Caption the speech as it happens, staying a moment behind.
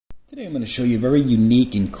Today I'm going to show you a very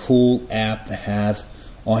unique and cool app to have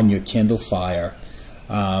on your Kindle Fire.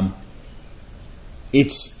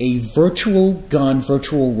 It's a virtual gun,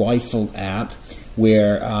 virtual rifle app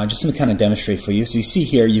where, just to kind of demonstrate for you. So you see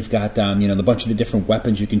here you've got the bunch of the different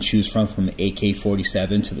weapons you can choose from the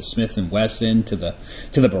AK-47 to the Smith & Wesson to the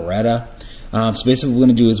Beretta. So basically what we're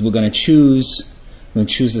going to do is we're going to choose the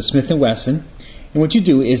Smith & Wesson. And what you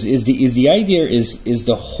do is the idea is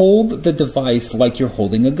to hold the device like you're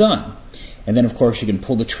holding a gun, and then of course you can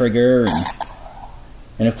pull the trigger,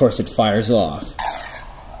 and of course it fires off.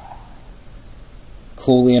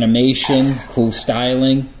 Cool animation, cool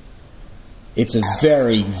styling. It's a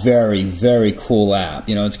very, very, very cool app.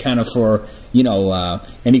 You know, it's kind of for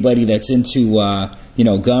anybody that's into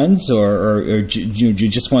guns, or you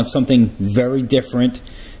just want something very different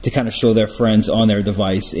to kind of show their friends on their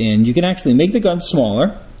device. And you can actually make the gun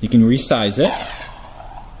smaller. You can resize it.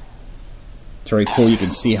 It's very cool. You can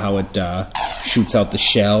see how it shoots out the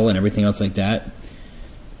shell and everything else like that.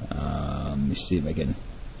 Let me see if I can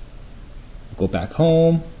go back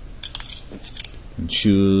home and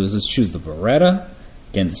choose. Let's choose the Beretta.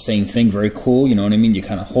 Again, the same thing. Very cool. You know what I mean? You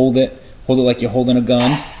kind of hold it like you're holding a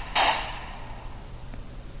gun.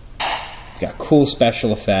 Got cool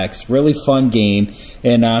special effects, really fun game.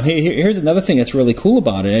 And here's another thing that's really cool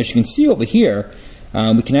about it. As you can see over here,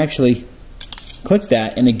 we can actually click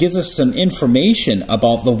that, and it gives us some information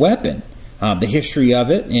about the weapon, the history of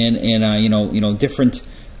it, and different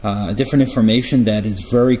information that is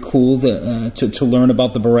very cool to learn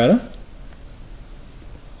about the Beretta.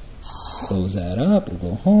 Close that up.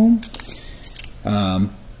 We'll go home.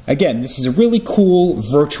 Again, this is a really cool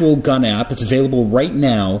virtual gun app. It's available right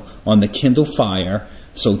now on the Kindle Fire,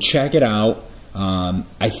 so check it out.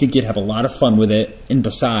 I think you'd have a lot of fun with it, and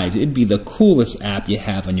besides, it'd be the coolest app you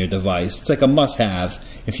have on your device. It's like a must-have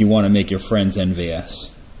if you want to make your friends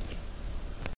envious.